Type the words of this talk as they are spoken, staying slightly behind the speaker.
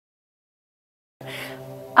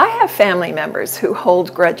I have family members who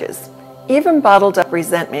hold grudges, even bottled up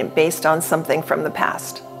resentment based on something from the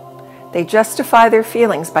past. They justify their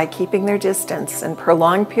feelings by keeping their distance and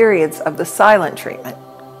prolonged periods of the silent treatment.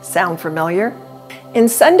 Sound familiar? In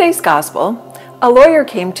Sunday's Gospel, a lawyer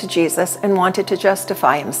came to Jesus and wanted to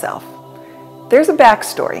justify himself. There's a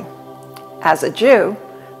backstory. As a Jew,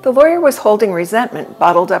 the lawyer was holding resentment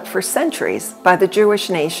bottled up for centuries by the Jewish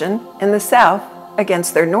nation in the south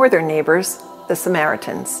against their northern neighbors, the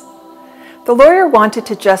Samaritans. The lawyer wanted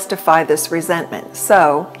to justify this resentment,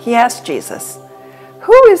 so he asked Jesus,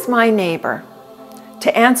 "Who is my neighbor?"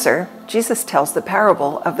 To answer, Jesus tells the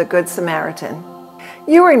parable of the Good Samaritan.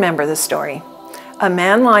 You remember the story. A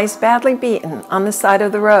man lies badly beaten on the side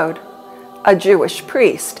of the road. A Jewish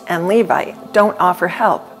priest and Levite don't offer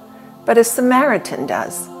help, but a Samaritan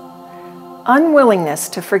does. Unwillingness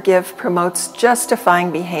to forgive promotes justifying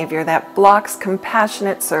behavior that blocks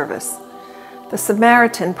compassionate service. The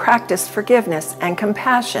Samaritan practiced forgiveness and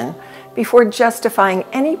compassion before justifying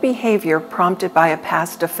any behavior prompted by a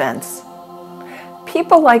past offense.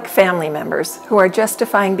 People like family members who are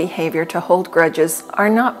justifying behavior to hold grudges are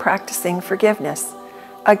not practicing forgiveness,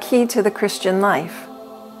 a key to the Christian life.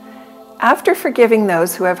 After forgiving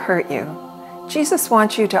those who have hurt you, Jesus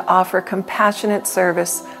wants you to offer compassionate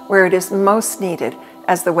service where it is most needed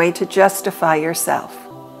as the way to justify yourself.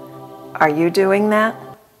 Are you doing that?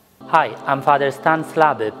 Hi, I'm Father Stan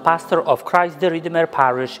Slaby, pastor of Christ the Redeemer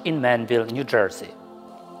Parish in Manville, New Jersey.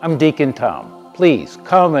 I'm Deacon Tom. Please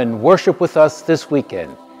come and worship with us this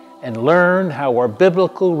weekend and learn how our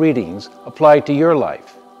biblical readings apply to your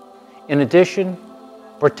life. In addition,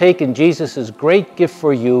 partake in Jesus' great gift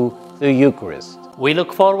for you, the Eucharist. We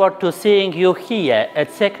look forward to seeing you here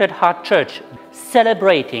at Sacred Heart Church,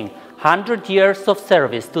 celebrating 100 years of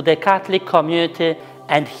service to the Catholic community,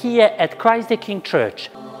 and here at Christ the King Church.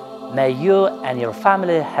 May you and your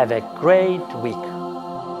family have a great week.